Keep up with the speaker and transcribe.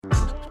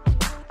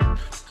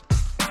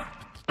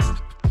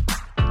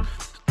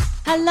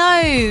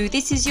Hello,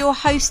 this is your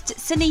host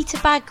Sunita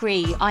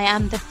Bagri. I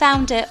am the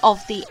founder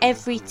of the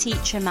Every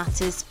Teacher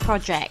Matters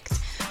project.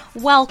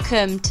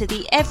 Welcome to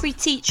the Every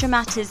Teacher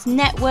Matters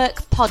Network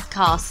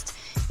podcast.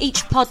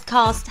 Each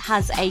podcast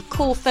has a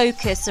core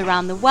focus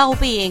around the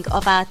well-being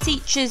of our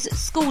teachers,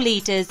 school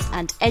leaders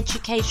and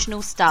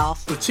educational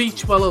staff. The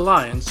Teach Well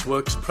Alliance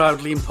works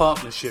proudly in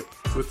partnership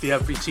with the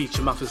Every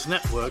Teacher Matters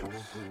Network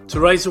to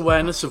raise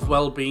awareness of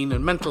well-being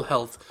and mental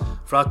health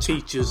for our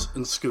teachers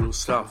and school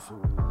staff.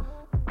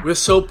 We're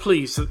so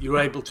pleased that you're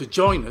able to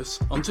join us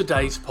on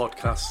today's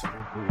podcast.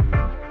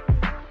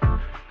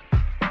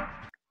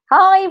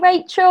 Hi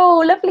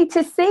Rachel, lovely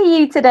to see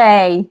you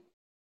today.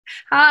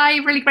 Hi,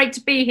 really great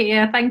to be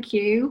here. Thank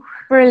you.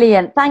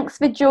 Brilliant. Thanks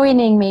for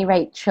joining me,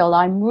 Rachel.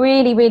 I'm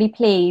really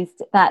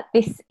pleased that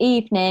this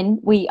evening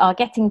we are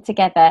getting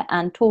together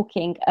and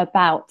talking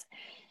about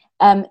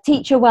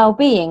teacher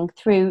wellbeing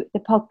through the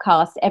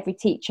podcast Every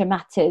Teacher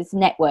Matters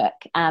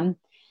Network.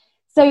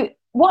 So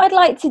what I'd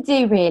like to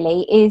do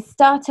really is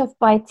start off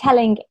by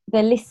telling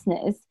the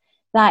listeners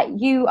that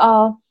you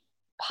are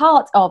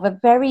part of a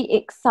very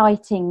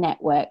exciting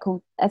network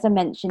called, as I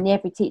mentioned, the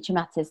Every Teacher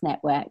Matters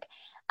Network.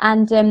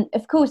 And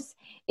of course,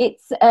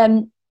 it's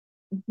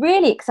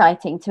really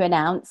exciting to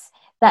announce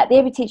that the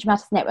Every Teacher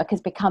Matters Network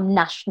has become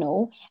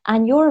national,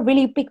 and you're a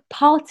really big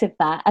part of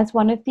that as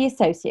one of the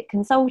associate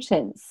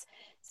consultants.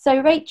 So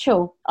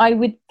Rachel, I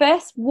would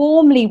first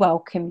warmly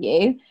welcome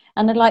you,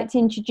 and I'd like to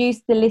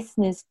introduce the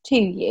listeners to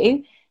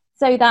you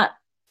so that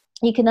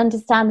you can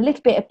understand a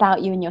little bit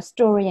about you and your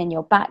story and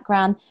your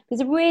background.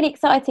 Because a really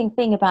exciting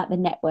thing about the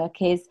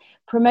network is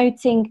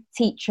promoting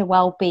teacher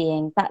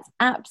wellbeing. That's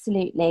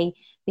absolutely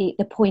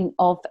the point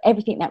of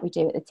everything that we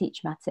do at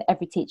the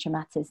Every Teacher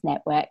Matters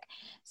Network.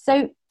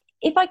 So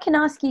if I can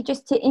ask you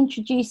just to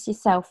introduce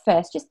yourself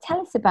first, just tell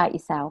us about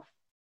yourself.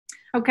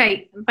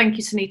 Okay, thank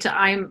you, Sunita.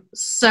 I'm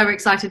so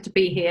excited to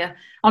be here.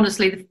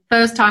 Honestly, the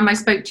first time I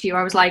spoke to you,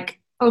 I was like,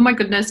 oh my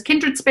goodness,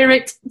 kindred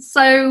spirit,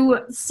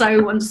 so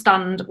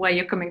understand where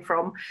you're coming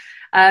from.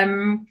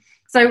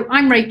 So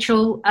I'm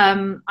Rachel.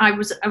 I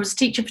was a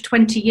teacher for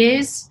 20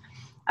 years.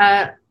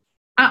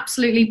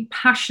 Absolutely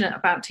passionate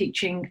about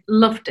teaching,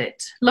 loved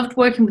it, loved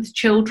working with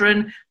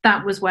children.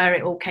 That was where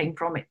it all came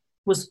from. It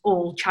was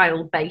all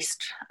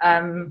child-based,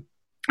 and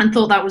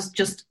thought that was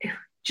just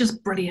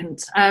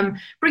brilliant.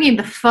 Bringing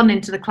the fun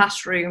into the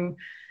classroom.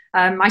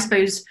 I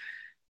suppose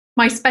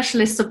my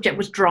specialist subject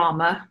was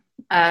drama.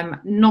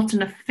 Not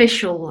an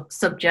official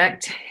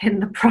subject in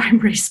the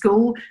primary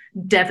school,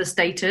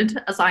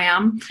 devastated as I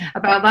am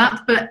about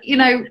that, but you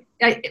know,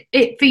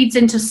 it feeds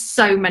into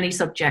so many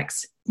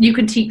subjects. You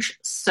can teach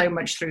so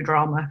much through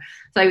drama.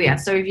 So yeah,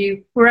 so if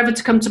you were ever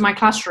to come to my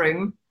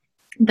classroom,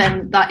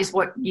 then that is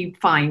what you'd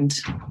find.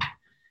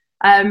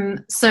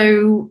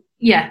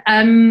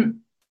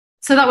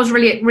 So that was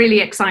really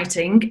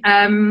exciting.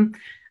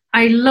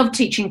 I love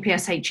teaching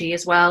PSHE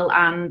as well,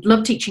 and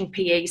love teaching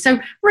PE. So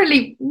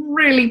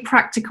really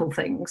practical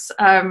things.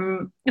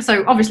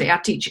 So obviously I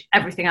teach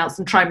everything else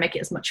and try and make it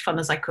as much fun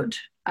as I could.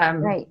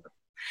 Great.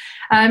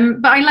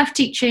 But I left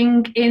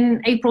teaching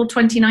in April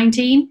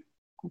 2019.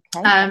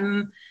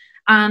 Okay.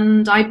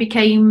 And I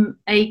became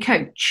a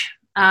coach,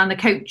 and a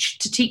coach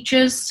to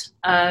teachers,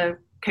 a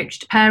coach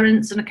to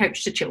parents, and a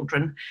coach to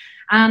children.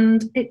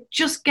 And it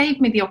just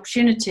gave me the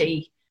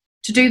opportunity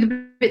to do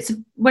the bits of,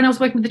 when I was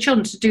working with the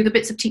children, to do the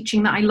bits of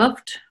teaching that I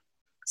loved.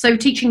 So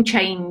teaching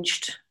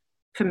changed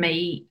for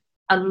me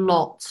a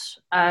lot.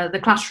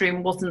 The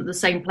classroom wasn't the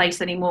same place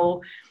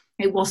anymore.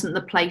 It wasn't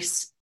the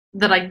place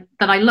that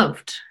I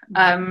loved.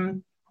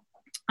 And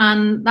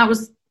that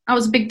was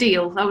a big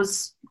deal.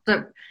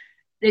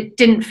 It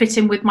didn't fit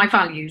in with my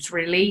values,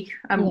 really.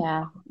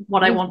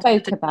 What I wanted to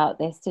spoke about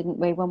this, didn't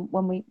we?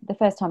 When we the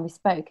first time we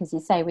spoke, as you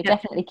say, we're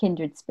definitely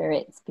kindred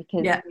spirits,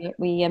 because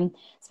we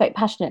spoke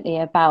passionately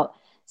about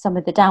some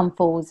of the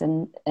downfalls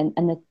and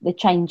the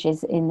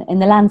changes in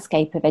the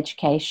landscape of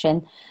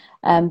education,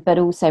 but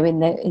also in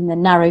the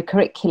narrow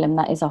curriculum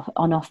that is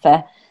on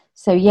offer.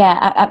 So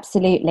yeah,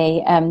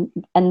 absolutely. And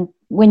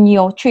when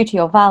you're true to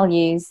your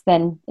values,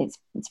 then it's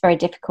very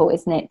difficult,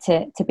 isn't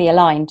it, to be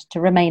aligned,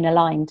 to remain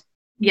aligned.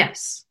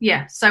 Yes,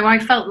 yeah. So I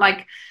felt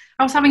like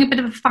I was having a bit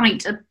of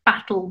a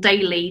battle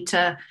daily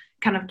to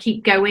kind of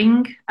keep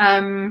going.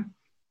 So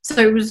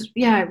it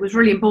was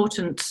really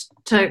important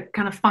to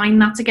kind of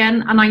find that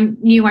again. And I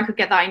knew I could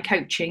get that in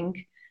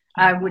coaching,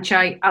 which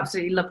I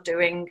absolutely love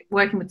doing,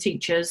 working with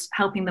teachers,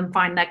 helping them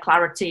find their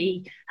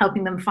clarity,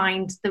 helping them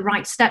find the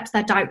right steps,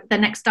 their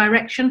next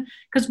direction.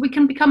 Because we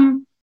can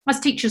become, as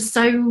teachers,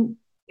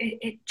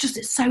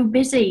 it's so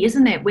busy,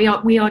 isn't it?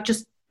 We are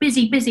just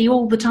busy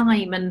all the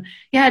time, and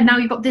now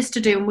you've got this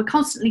to do, and we're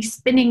constantly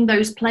spinning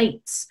those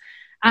plates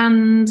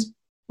and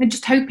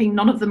just hoping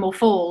none of them will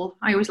fall.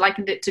 I always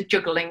likened it to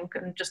juggling,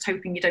 and just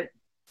hoping you don't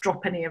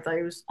drop any of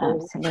those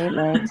balls.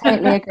 Absolutely.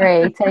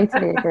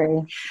 Totally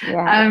agree.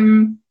 Yeah.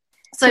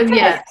 So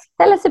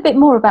tell us a bit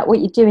more about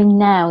what you're doing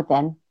now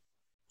then.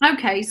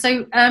 Okay,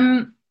 so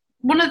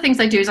one of the things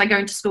I do is I go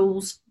into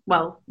schools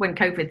well, when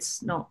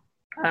COVID's not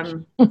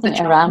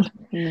around.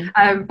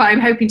 But I'm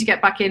hoping to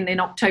get back in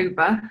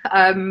October.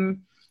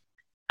 And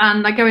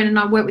I go in and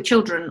I work with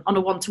children on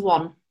a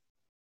one-to-one.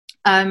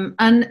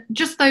 And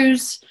just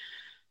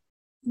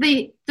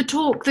the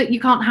talk that you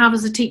can't have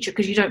as a teacher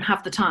because you don't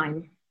have the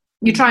time.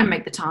 You try and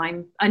make the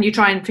time, and you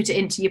try and fit it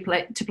into your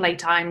play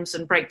times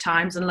and break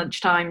times and lunch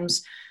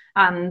times,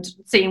 and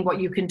seeing what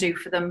you can do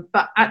for them.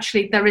 But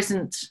actually, there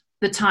isn't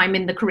the time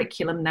in the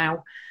curriculum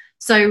now.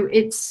 So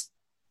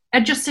I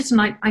just sit and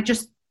I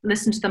just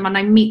listen to them, and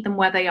I meet them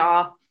where they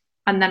are,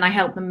 and then I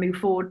help them move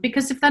forward.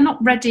 Because if they're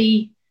not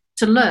ready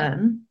to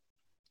learn,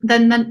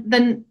 then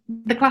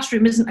the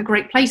classroom isn't a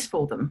great place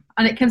for them,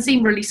 and it can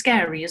seem really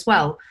scary as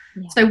well.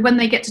 Yeah. So when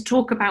they get to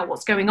talk about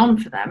what's going on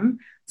for them,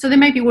 so they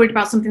may be worried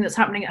about something that's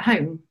happening at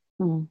home,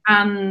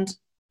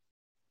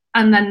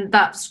 and then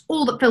that's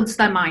all that fills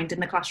their mind in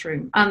the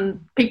classroom. And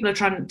teachers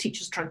trying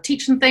to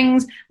teach them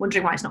things,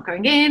 wondering why it's not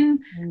going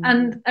in,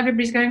 and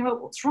everybody's going, well,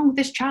 what's wrong with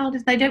this child?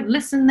 If they don't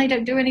listen, they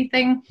don't do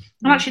anything.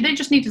 And actually, they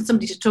just needed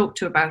somebody to talk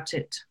to about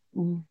it.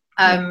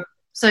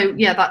 So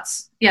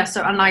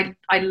and I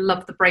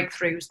love the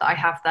breakthroughs that I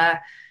have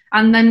there.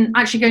 And then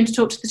actually going to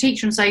talk to the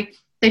teacher and say,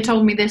 they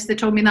told me this, they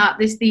told me that,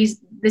 this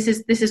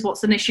is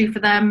what's an issue for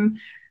them.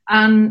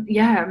 And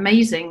yeah,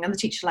 amazing. And the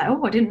teacher's like,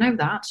 oh, I didn't know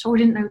that. Oh, I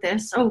didn't know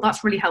this. Oh,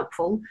 that's really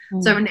helpful.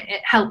 So, and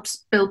it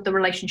helps build the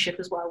relationship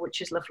as well,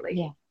 which is lovely.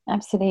 Yeah,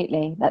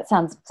 absolutely. That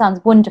sounds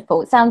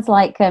wonderful. It sounds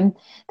like the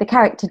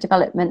character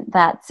development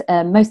that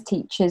most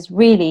teachers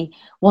really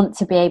want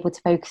to be able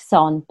to focus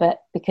on,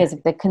 but because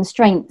of the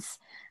constraints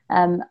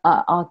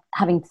are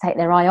having to take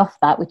their eye off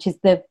that, which is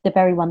the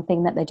very one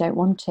thing that they don't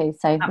want to.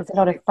 So There's a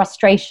lot of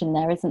frustration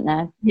there, isn't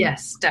there?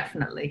 Yes,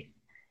 definitely.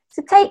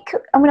 So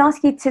I'm going to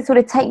ask you to sort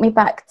of take me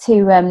back to,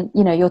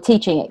 your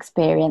teaching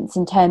experience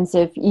in terms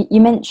of,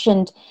 you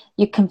mentioned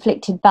your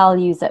conflicted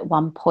values at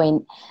one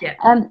point. Yeah.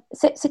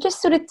 So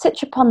just sort of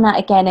touch upon that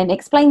again and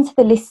explain to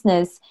the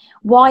listeners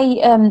why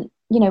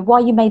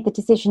you made the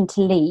decision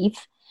to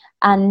leave,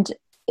 and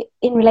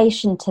in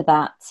relation to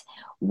that,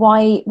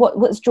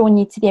 what's drawn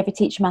you to the Every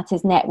Teacher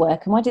Matters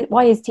network, and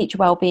why is teacher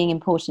wellbeing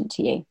important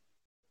to you?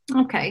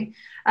 Okay.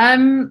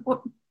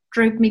 What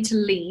drove me to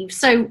leave?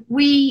 So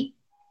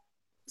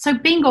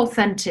being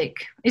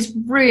authentic is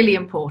really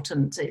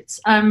important. It's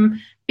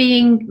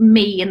being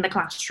me in the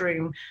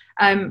classroom.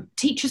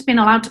 Teachers being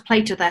allowed to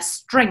play to their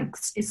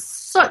strengths is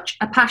such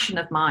a passion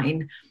of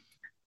mine.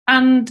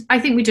 And I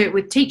think we do it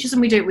with teachers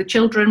and we do it with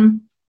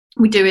children.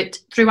 We do it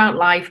throughout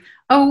life.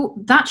 Oh,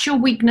 that's your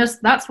weakness.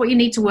 That's what you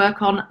need to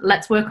work on.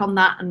 Let's work on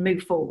that and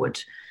move forward.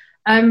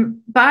 But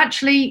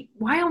actually,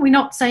 why are we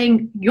not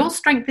saying your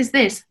strength is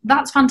this?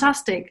 That's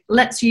fantastic.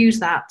 Let's use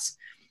that.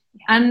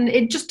 And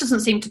it just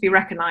doesn't seem to be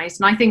recognised.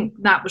 And I think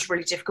that was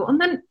really difficult.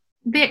 And then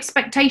the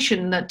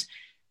expectation that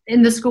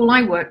in the school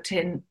I worked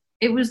in,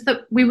 it was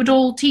that we would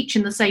all teach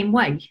in the same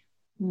way.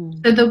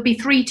 So there'll be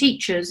three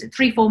teachers,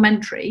 three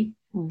form-entry,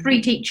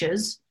 three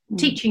teachers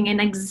teaching in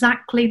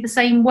exactly the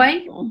same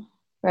way.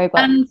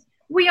 Robot. And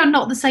we are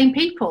not the same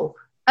people.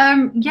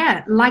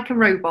 Like a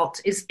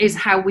robot is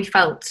how we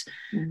felt.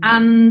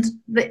 And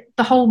the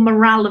whole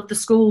morale of the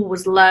school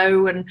was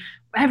low and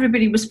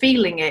everybody was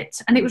feeling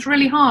it. And it was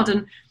really hard.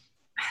 And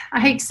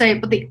I hate to say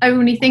it, but the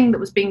only thing that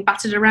was being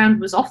battered around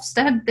was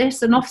Ofsted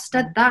this and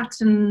Ofsted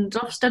that, and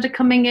Ofsted are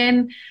coming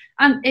in.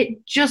 And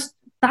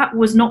that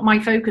was not my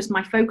focus.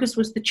 My focus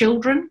was the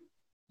children.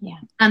 Yeah.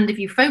 And if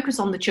you focus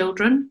on the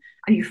children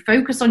and you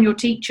focus on your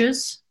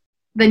teachers,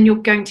 then you're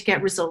going to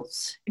get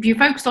results. If you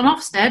focus on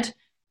Ofsted,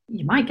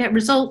 you might get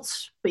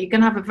results, but you're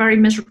going to have a very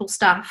miserable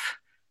staff,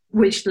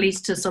 which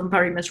leads to some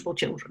very miserable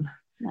children.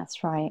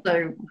 That's right.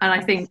 So, and I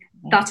think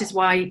that is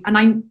why,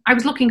 and I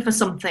was looking for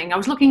something. I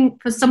was looking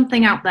for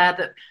something out there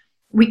that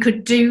we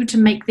could do to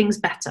make things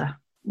better.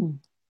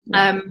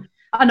 And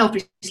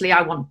obviously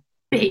I want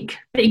big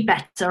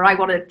better. I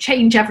want to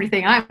change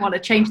everything. I want to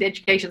change the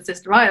education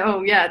system.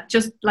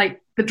 Just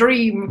like the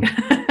dream.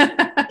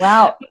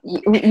 Wow,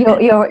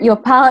 you're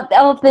part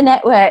of the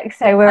network,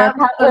 so we're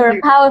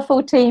a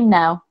powerful team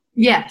now.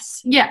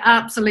 Yes, yeah,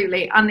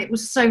 absolutely. And it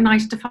was so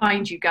nice to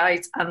find you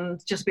guys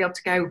and just be able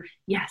to go,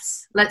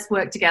 yes, let's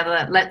work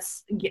together.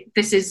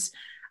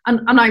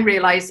 And I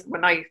realised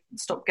when I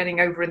stopped getting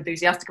over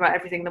enthusiastic about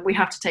everything that we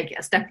have to take it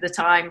a step at a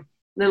time,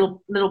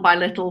 little by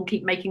little,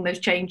 keep making those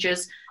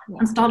changes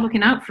and start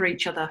looking out for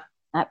each other.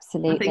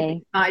 Absolutely. I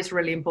think that is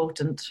really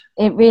important.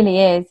 It really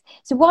is.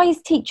 So why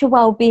is teacher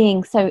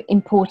wellbeing so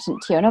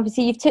important to you? And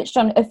obviously you've touched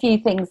on a few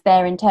things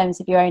there in terms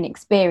of your own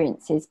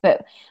experiences,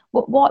 but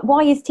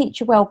why is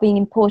teacher wellbeing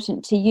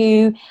important to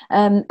you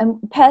and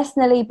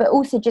personally, but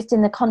also just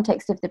in the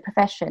context of the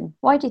profession?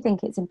 Why do you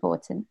think it's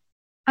important?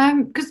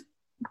 Because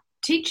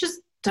teachers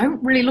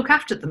don't really look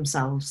after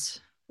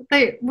themselves.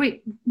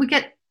 We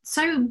get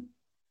so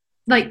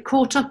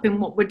caught up in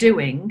what we're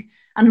doing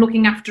and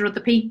looking after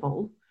other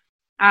people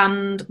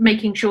and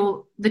making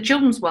sure the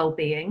children's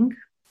well-being.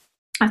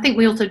 I think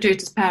we also do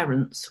it as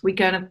parents. We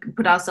go and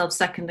put ourselves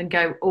second and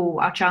go, oh,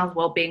 our child's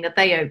well-being, are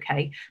they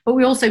okay? But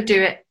we also do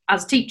it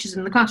as teachers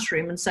in the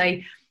classroom and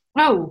say,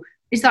 oh,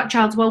 is that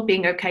child's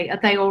well-being okay? Are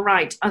they all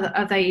right?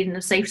 Are they in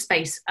a safe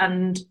space?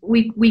 And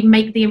we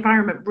make the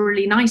environment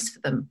really nice for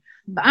them.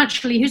 But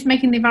actually, who's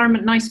making the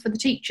environment nice for the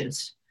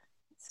teachers?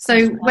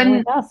 So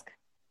when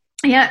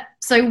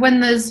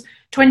there's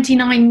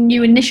 29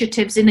 new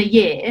initiatives in a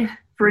year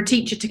for a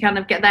teacher to kind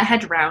of get their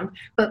head around,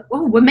 but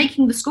we're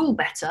making the school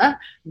better.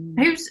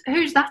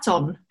 Who's that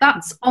on?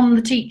 That's on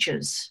the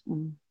teachers,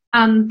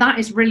 and that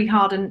is really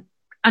hard. And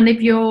if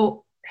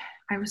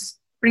I was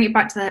bringing it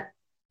back to the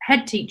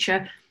head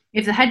teacher.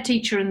 If the head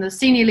teacher and the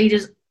senior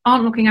leaders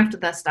aren't looking after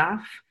their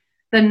staff,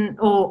 then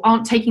or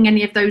aren't taking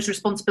any of those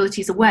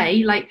responsibilities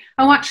away, like,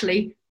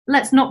 actually,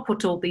 let's not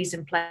put all these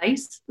in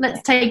place.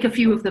 Let's take a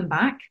few of them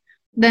back.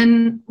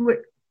 Then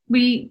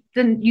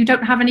then you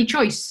don't have any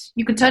choice.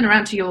 You can turn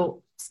around to your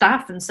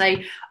staff and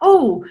say,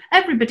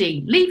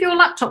 everybody, leave your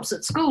laptops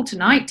at school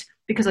tonight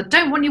because I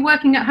don't want you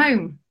working at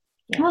home.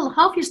 Yeah. Well,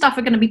 half your staff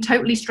are going to be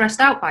totally stressed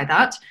out by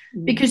that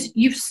because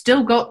you've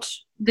still got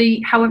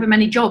the however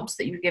many jobs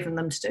that you've given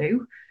them to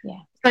do. Yeah.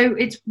 So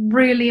it's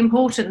really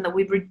important that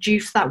we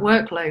reduce that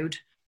workload.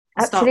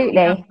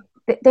 Absolutely.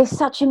 There's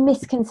such a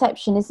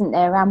misconception, isn't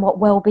there, around what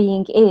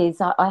well-being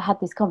is. I had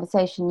this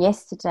conversation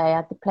yesterday. I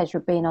had the pleasure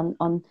of being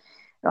on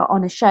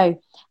a show,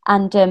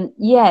 and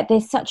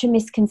there's such a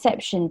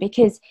misconception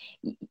because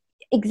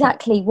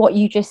exactly what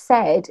you just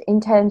said,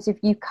 in terms of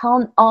you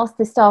can't ask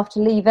the staff to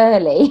leave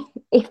early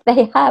if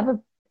they have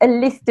a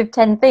list of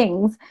 10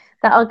 things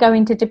that are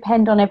going to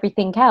depend on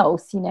everything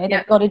else.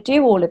 They've got to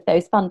do all of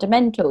those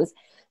fundamentals.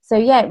 So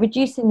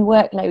reducing the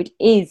workload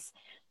is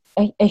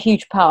a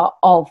huge part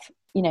of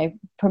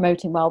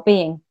promoting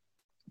well-being,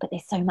 but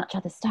there's so much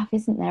other stuff,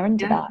 isn't there,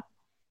 under that?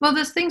 Well,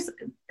 there's things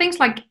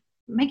like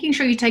making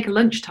sure you take a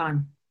lunch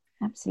time.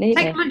 Absolutely.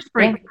 Take a lunch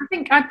break. I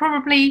think I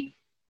probably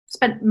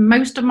spent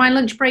most of my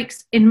lunch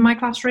breaks in my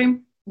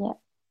classroom.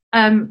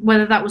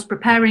 Whether that was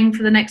preparing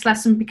for the next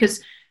lesson,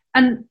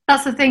 and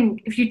that's the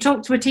thing, if you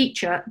talk to a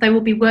teacher, they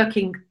will be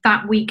working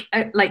that week,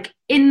 like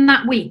in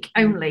that week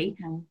only.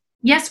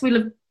 Yes,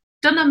 we'll have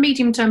done a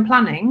medium-term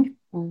planning,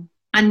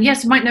 and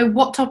yes, we might know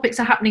what topics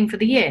are happening for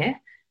the year,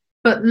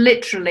 but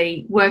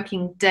literally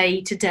working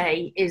day to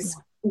day is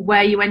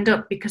where you end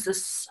up because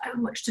there's so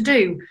much to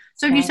do.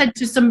 So if you said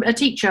to a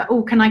teacher,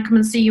 can I come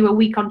and see you a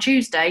week on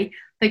Tuesday?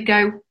 They'd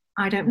go,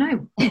 I don't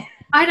know.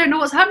 I don't know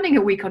what's happening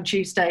a week on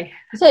Tuesday.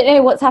 I don't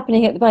know what's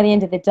happening by the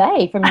end of the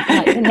day, from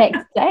the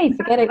next day.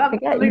 Forget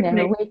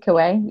a week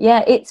away.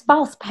 Yeah, it's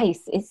fast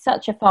paced. It's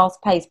such a fast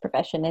paced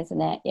profession,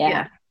 isn't it?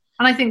 Yeah.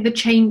 And I think the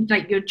change,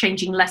 like you're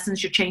changing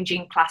lessons, you're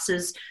changing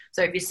classes.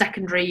 So if you're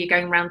secondary, you're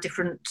going around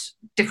different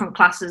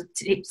classes,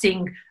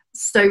 seeing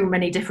so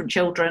many different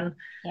children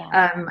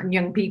and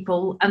young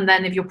people. And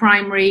then if you're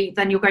primary,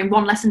 then you're going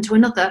one lesson to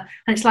another,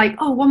 and it's like,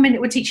 1 minute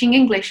we're teaching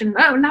English, and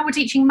now we're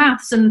teaching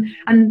maths, and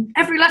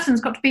every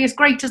lesson's got to be as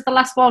great as the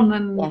last one,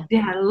 and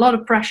a lot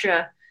of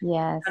pressure.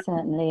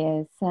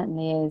 Certainly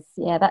is.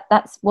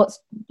 That's what's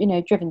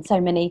driven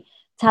so many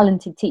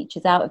talented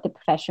teachers out of the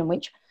profession,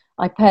 which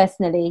I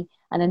personally,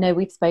 and I know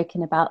we've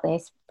spoken about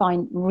this,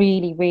 find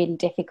really, really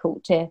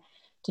difficult to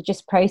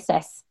just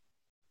process.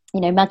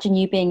 Imagine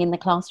you being in the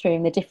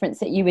classroom, the difference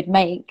that you would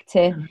make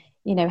to,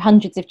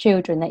 hundreds of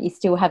children, that you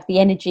still have the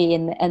energy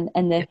and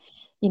the,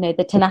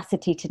 the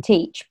tenacity to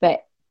teach.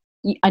 But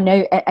I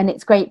know, and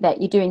it's great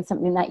that you're doing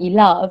something that you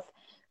love,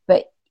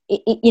 but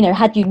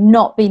had you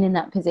not been in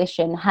that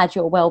position, had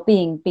your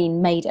well-being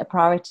been made a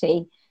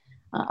priority,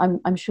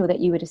 I'm sure that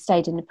you would have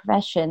stayed in the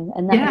profession,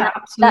 and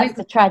that's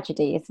a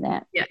tragedy, isn't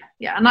it?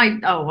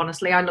 And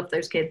honestly, I love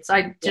those kids.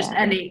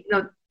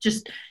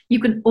 You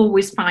can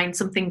always find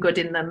something good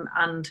in them,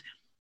 and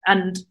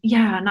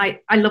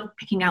I love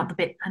picking out the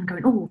bit and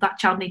going, that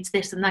child needs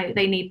this and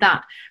they need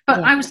that.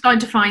 But I was starting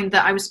to find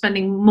that I was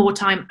spending more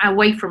time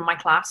away from my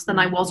class than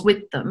I was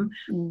with them,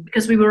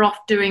 because we were off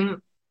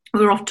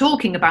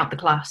talking about the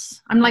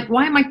class. I'm like,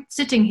 why am I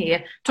sitting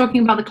here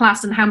talking about the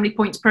class and how many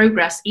points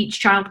progress each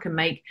child can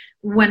make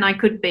when I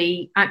could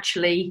be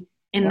actually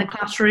in the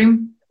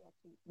classroom?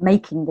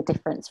 Making the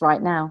difference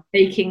right now.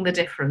 Making the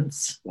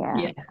difference.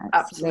 Yeah,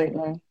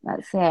 absolutely.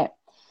 That's it.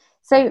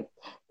 So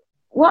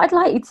what I'd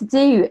like you to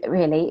do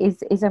really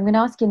is I'm going to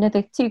ask you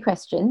another 2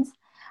 questions.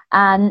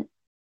 And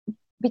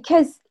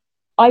because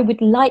I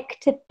would like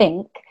to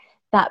think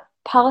that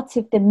part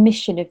of the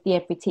mission of the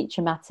Every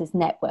Teacher Matters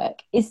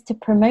network is to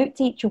promote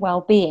teacher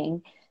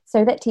well-being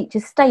so that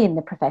teachers stay in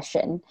the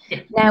profession.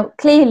 Now,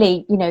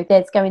 clearly,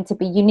 there's going to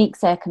be unique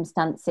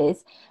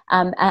circumstances,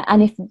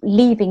 and if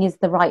leaving is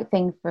the right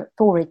thing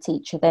for a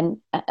teacher,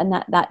 then and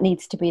that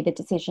needs to be the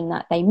decision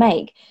that they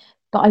make.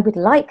 But I would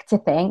like to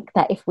think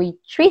that if we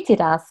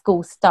treated our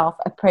school staff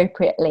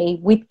appropriately,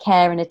 with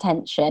care and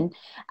attention,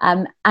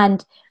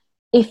 and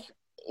if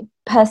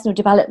personal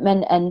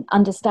development and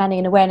understanding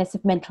and awareness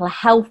of mental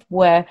health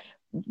were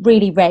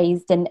really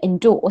raised and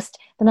endorsed,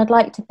 then I'd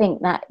like to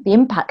think that the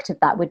impact of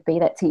that would be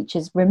that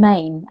teachers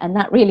remain, and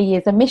that really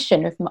is a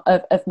mission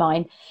of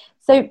mine.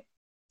 So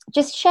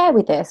just share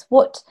with us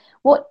what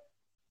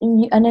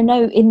and I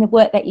know in the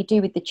work that you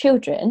do with the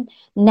children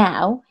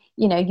now,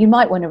 you know, you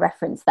might want to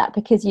reference that,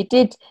 because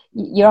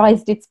your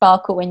eyes did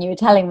sparkle when you were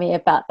telling me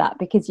about that,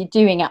 because you're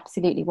doing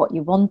absolutely what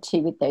you want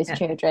to with those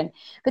children.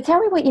 But tell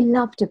me what you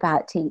loved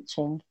about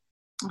teaching.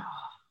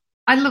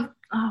 I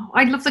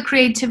love the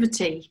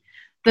creativity,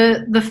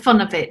 the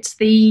fun of it,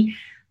 the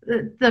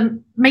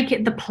make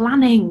it, the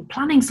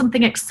planning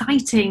something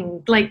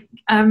exciting, like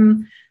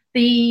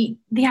the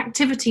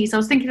activities. I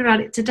was thinking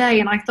about it today,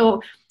 and I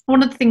thought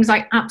one of the things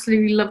I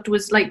absolutely loved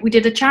was, like, we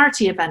did a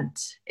charity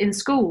event in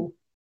school,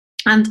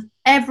 and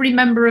every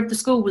member of the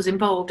school was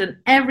involved, and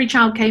every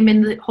child came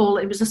in the hall.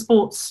 It was a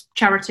sports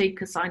charity,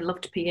 because I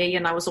loved PE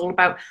and I was all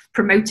about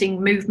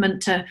promoting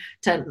movement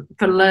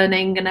for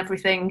learning and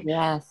everything.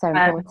 Yeah, so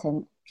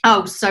important.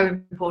 So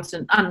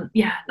important. And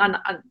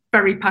I'm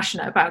very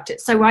passionate about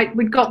it. So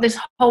we'd got this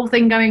whole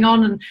thing going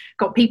on and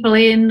got people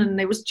in, and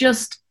it was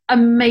just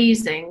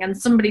amazing. And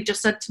somebody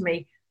just said to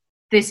me,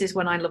 this is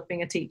when I love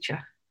being a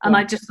teacher. And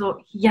I just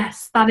thought,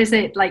 yes, that is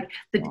it. Like,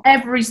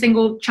 every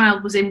single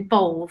child was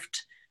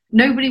involved.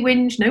 Nobody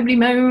whinged, nobody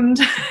moaned.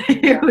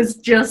 It was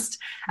just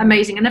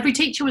amazing. And every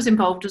teacher was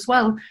involved as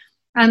well.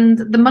 And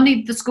the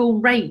money the school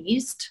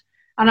raised,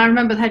 and I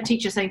remember the head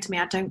teacher saying to me,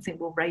 I don't think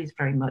we'll raise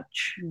very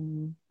much.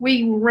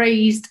 We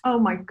raised, oh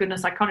my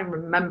goodness, I can't even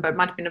remember. It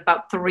might have been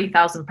about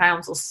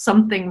 £3,000 or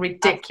something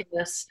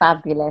ridiculous. That's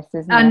fabulous,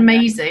 isn't it?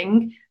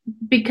 Amazing,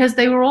 because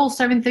they were all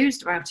so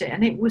enthused about it,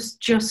 and it was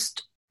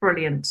just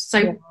brilliant.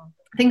 So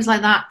things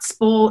like that,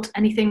 sport,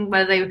 anything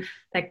where they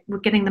were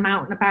getting them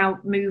out and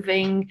about,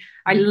 moving.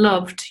 I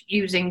loved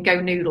using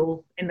Go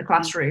Noodle in the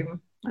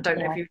classroom. I don't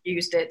know if you've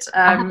used it.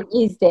 I haven't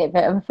used it,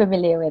 but I'm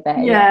familiar with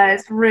it. Yeah,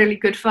 it's really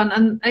good fun.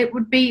 And it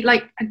would be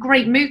like a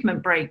great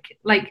movement break.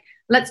 Like,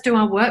 let's do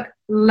our work,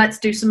 let's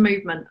do some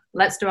movement,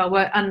 let's do our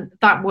work. And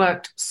that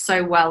worked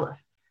so well.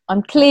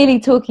 I'm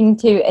clearly talking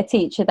to a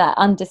teacher that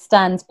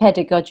understands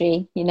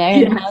pedagogy, you know,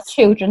 and how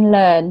children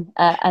learn.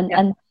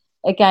 And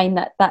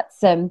again, that's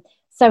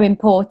so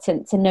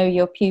important to know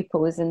your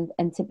pupils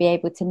and to be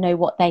able to know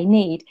what they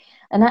need.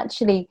 And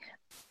actually,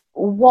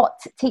 what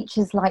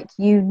teachers like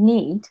you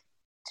need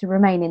to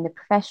remain in the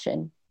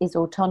profession is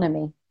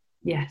autonomy.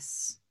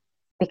 Yes.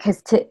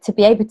 Because to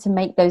be able to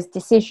make those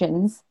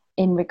decisions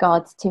in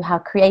regards to how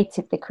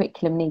creative the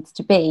curriculum needs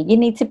to be, you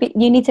need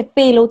to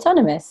feel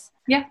autonomous.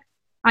 Yeah.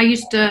 I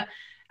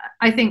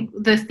think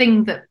the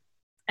thing that,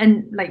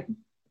 and like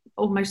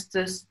almost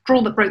the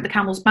straw that broke the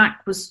camel's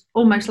back was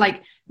almost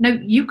like, no,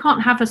 you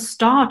can't have a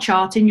star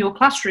chart in your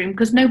classroom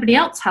because nobody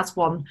else has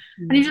one.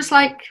 And you're just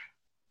like,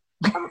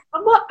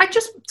 what? I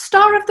just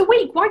star of the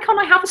week. Why can't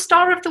I have a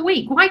star of the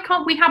week? Why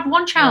can't we have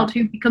one child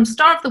who becomes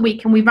star of the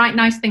week and we write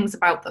nice things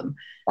about them?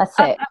 That's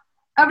it.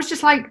 I was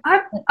just like,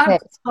 I'm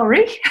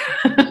sorry.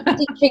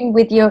 Teaching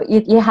with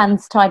your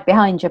hands tied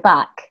behind your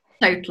back.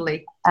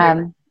 Totally.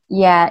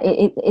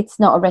 It's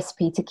not a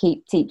recipe to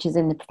keep teachers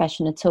in the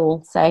profession at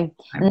all. So,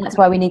 and that's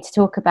why we need to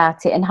talk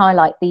about it and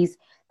highlight these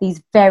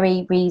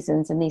very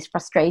reasons and these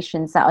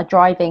frustrations that are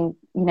driving,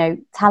 you know,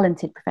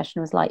 talented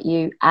professionals like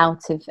you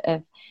out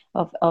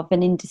of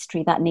an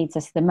industry that needs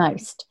us the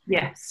most.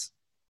 Yes.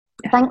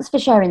 Yeah. Thanks for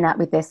sharing that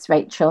with us,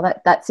 Rachel.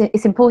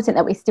 It's important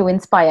that we still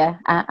inspire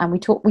and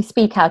we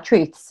speak our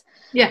truths.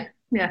 Yeah.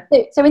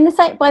 So in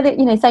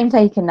the same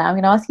token, now I'm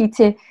going to ask you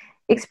to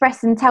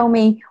express and tell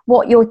me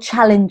what your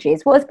challenge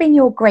is. What has been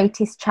your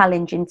greatest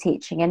challenge in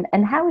teaching,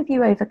 and how have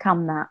you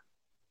overcome that?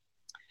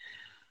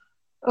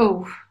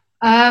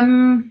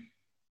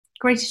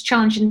 Greatest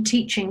challenge in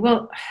teaching.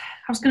 Well,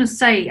 I was going to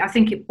say, I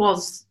think it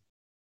was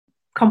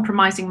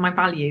compromising my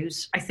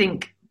values. I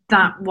think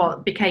that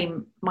what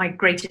became my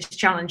greatest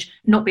challenge,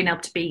 not being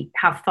able to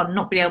have fun,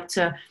 not being able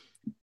to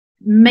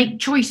make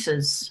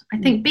choices. I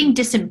think being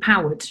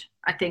disempowered,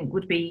 I think,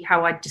 would be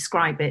how I'd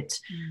describe it,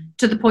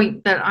 to the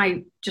point that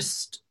I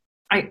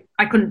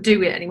couldn't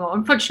do it anymore.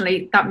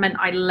 Unfortunately, that meant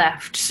I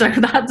left. So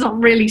that's not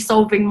really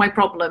solving my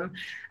problem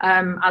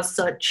as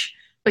such.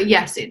 But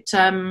yes, I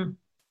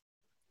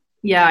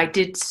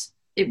did.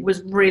 It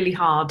was really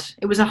hard.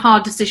 It was a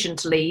hard decision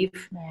to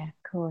leave. Yeah,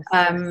 of course.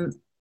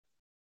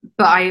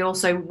 But I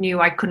also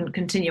knew I couldn't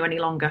continue any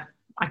longer.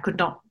 I could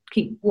not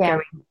keep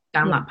going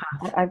down that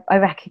path. I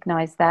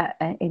recognise that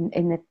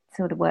in the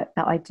sort of work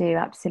that I do,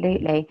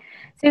 absolutely.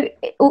 So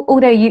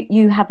although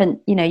you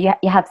haven't, you know,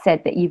 you have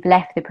said that you've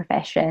left the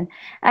profession,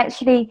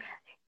 actually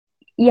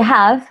you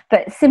have,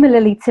 but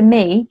similarly to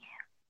me,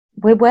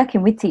 we're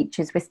working with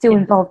teachers, we're still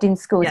involved in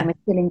schools and we're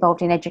still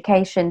involved in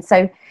education.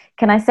 So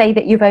can I say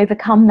that you've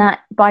overcome that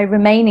by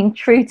remaining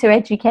true to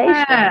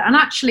education? Yeah, and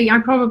actually I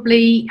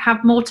probably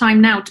have more time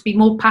now to be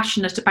more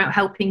passionate about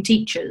helping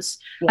teachers.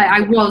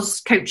 I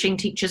was coaching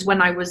teachers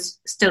when I was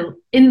still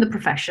in the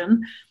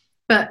profession,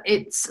 but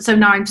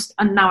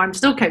now I'm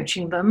still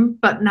coaching them,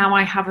 but now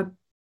I have a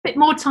bit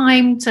more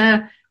time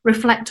to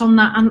reflect on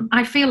that, and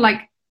I feel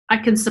like I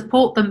can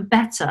support them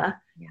better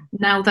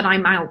now that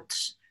I'm out.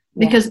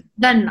 Because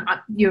then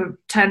you're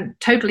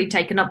totally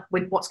taken up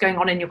with what's going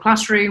on in your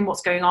classroom,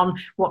 what's going on,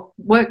 what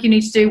work you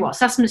need to do, what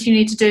assessments you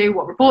need to do,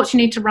 what reports you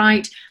need to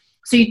write.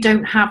 So you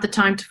don't have the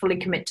time to fully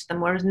commit to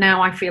them. Whereas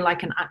now I feel I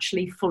can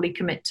actually fully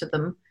commit to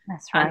them.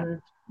 That's right. And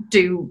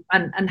do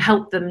and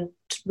help them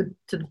to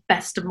the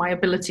best of my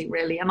ability,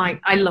 really. And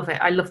I love it.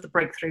 I love the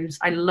breakthroughs.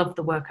 I love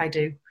the work I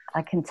do.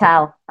 I can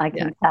tell.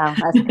 Tell.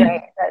 That's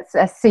great.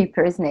 That's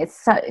super, isn't it?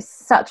 It's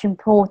such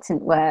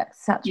important work.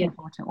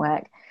 Important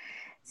work.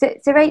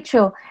 So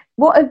Rachel,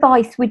 what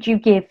advice would you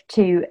give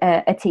to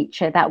a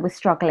teacher that was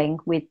struggling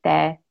with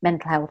their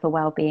mental health or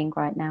well-being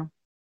right now?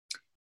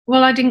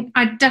 Well, I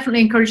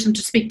definitely encourage them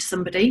to speak to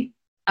somebody,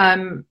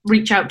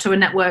 reach out to a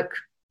network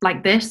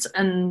like this,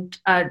 and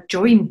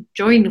join,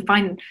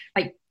 find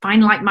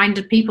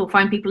like-minded people,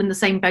 find people in the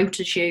same boat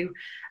as you.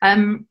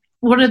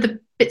 One of the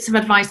bits of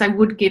advice I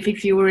would give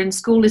if you were in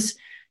school is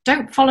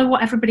don't follow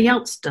what everybody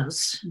else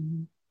does,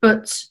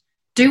 but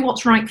do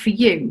what's right for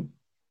you.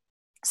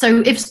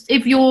 So if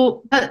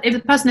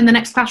the person in the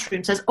next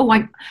classroom says, "Oh,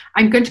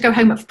 I'm going to go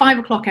home at 5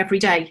 o'clock every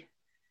day.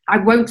 I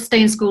won't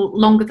stay in school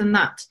longer than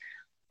that,"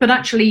 but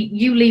actually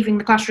you leaving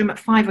the classroom at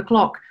 5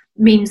 o'clock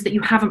means that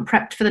you haven't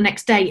prepped for the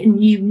next day,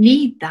 and you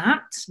need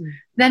that,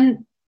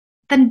 then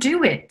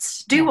do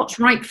it. Do what's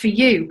right for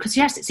you. Because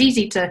yes, it's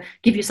easy to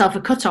give yourself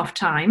a cut-off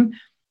time,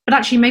 but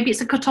actually maybe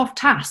it's a cut-off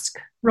task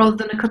rather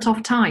than a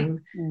cut-off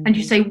time. And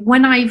you say,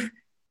 when I've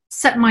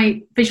set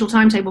my visual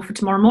timetable for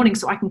tomorrow morning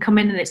so I can come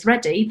in and it's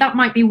ready, that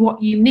might be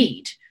what you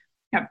need.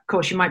 Now, of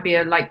course, you might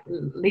be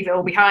leave it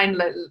all behind,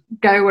 let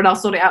go, and I'll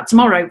sort it out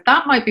tomorrow.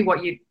 That might be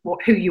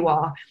who you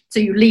are. So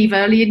you leave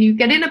early and you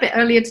get in a bit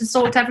earlier to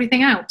sort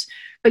everything out.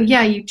 But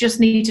yeah, you just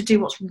need to do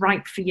what's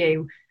right for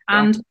you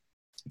and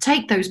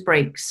take those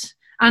breaks.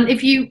 And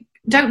if you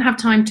don't have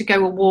time to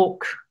go a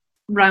walk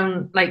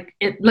around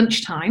at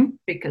lunchtime,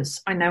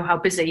 because I know how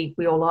busy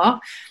we all are,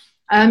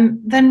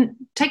 then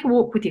take a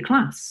walk with your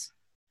class.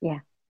 Yeah.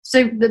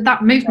 So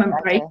that movement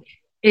break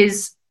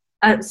is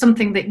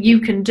something that you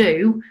can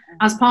do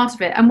as part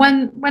of it. And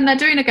when they're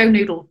doing a Go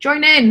Noodle,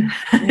 join in.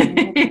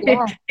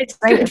 It's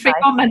good for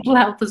your mental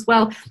health as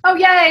well. Oh,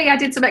 yay, I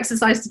did some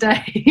exercise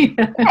today.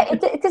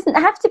 It doesn't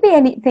have to be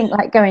anything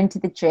like going to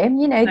the gym.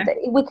 No.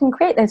 We can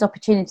create those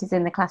opportunities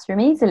in the classroom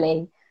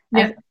easily.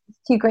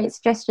 Two great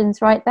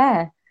suggestions right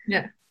there.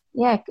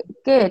 Yeah,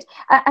 good.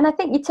 And I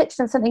think you touched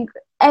on something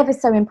ever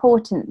so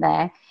important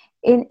there,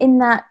 in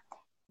that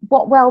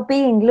what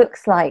well-being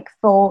looks like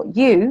for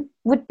you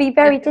would be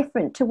very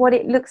different to what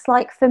it looks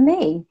like for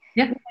me.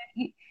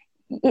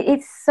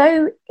 It's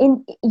so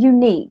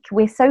unique.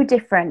 We're so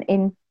different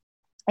in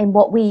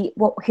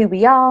who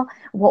we are,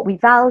 what we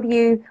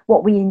value,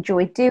 what we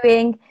enjoy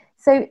doing.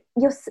 So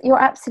you're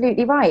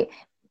absolutely right.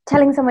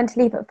 Telling someone to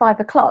leave at 5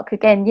 o'clock,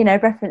 again,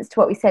 reference to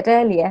what we said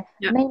earlier,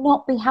 may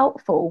not be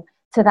helpful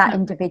to that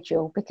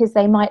individual, because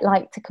they might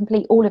like to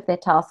complete all of their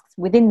tasks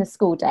within the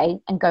school day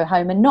and go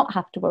home and not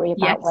have to worry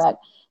about work.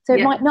 So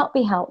it might not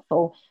be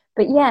helpful.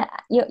 But yeah,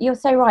 you're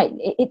so right.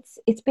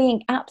 It's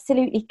being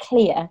absolutely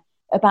clear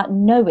about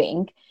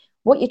knowing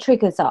what your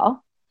triggers are,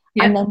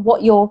 and then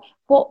what are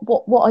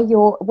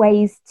your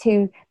ways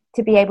to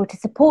be able to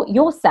support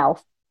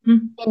yourself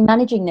in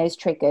managing those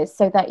triggers,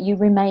 so that you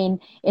remain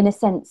in a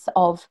sense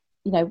of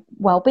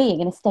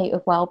well-being, in a state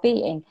of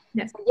well-being.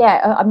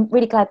 I'm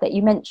really glad that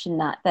you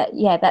mentioned that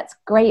that's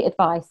great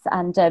advice,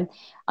 and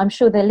I'm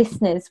sure the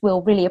listeners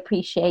will really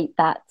appreciate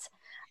that.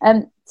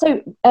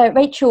 So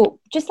Rachel,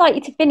 just like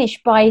you to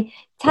finish by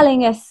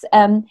telling us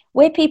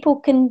where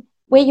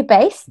you're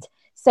based.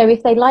 So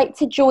if they'd like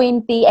to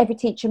join the Every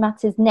Teacher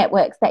Matters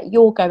networks that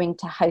you're going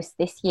to host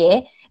this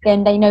year,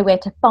 then they know where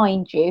to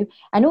find you.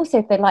 And also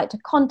if they'd like to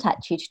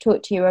contact you to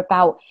talk to you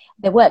about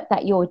the work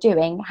that you're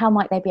doing, how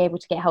might they be able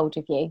to get hold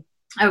of you?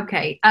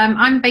 Okay,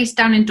 I'm based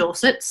down in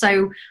Dorset,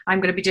 so I'm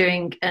going to be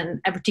doing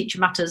an Every Teacher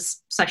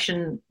Matters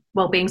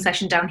wellbeing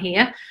session down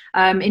here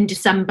in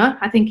December.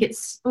 I think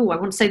it's, I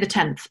want to say the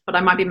 10th, but I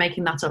might be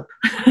making that up.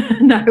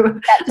 No.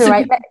 That's all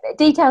right.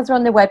 Details are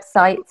on the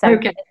website, so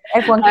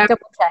everyone can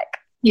double check.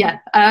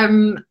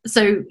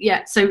 So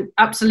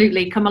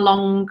absolutely come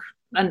along,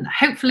 and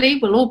hopefully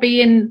we'll all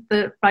be in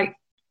the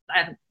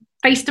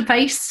face to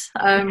face.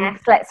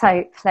 Let's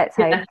hope.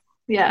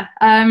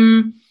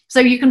 So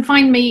you can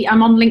find me,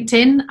 I'm on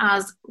LinkedIn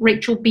as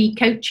Rachel B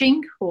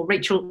Coaching, or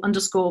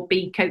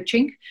Rachel_B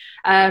Coaching.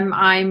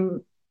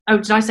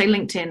 Did I say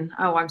LinkedIn?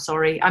 Oh, I'm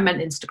sorry. I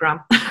meant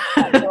Instagram.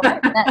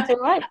 That's all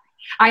right.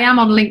 I am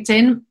on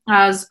LinkedIn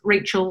as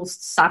Rachel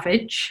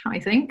Savage, I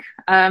think.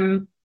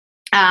 And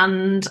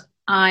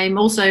I'm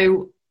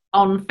also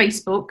on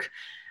Facebook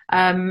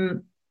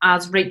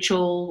as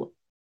Rachel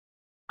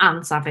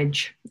Ann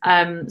Savage.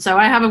 So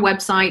I have a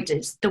website.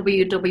 It's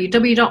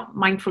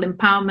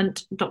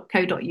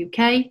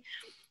www.mindfulempowerment.co.uk.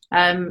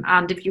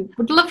 And if you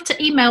would love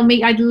to email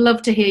me, I'd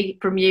love to hear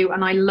from you,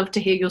 and I love to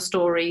hear your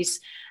stories.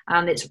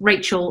 And it's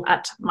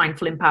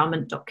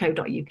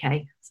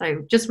rachel@mindfulempowerment.co.uk.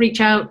 So just reach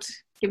out,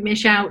 give me a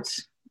shout.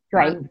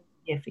 Great. I'm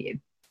here for you.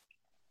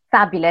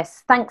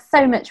 Fabulous. Thanks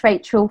so much,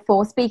 Rachel,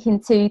 for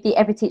speaking to the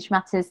Every Teacher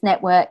Matters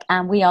network.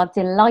 And we are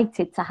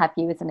delighted to have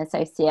you as an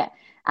associate,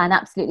 and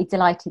absolutely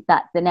delighted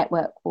that the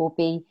network will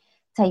be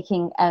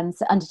undertaking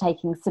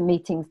some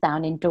meetings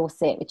down in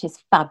Dorset, which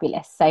is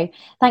fabulous. So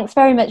thanks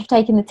very much for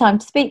taking the time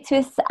to speak to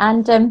us,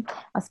 and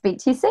I'll speak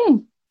to you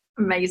soon.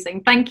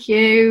 Amazing. Thank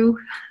you.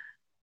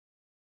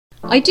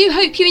 I do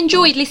hope you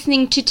enjoyed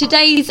listening to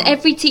today's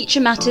Every Teacher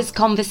Matters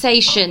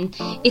conversation.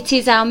 It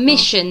is our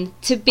mission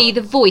to be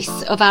the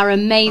voice of our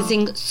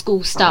amazing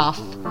school staff.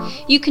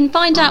 You can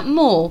find out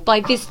more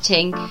by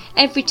visiting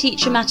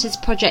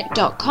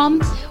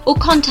everyteachermattersproject.com or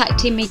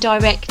contacting me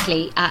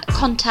directly at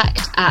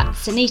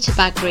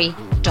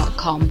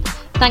contact@sanitabagri.com.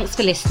 Thanks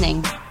for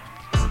listening.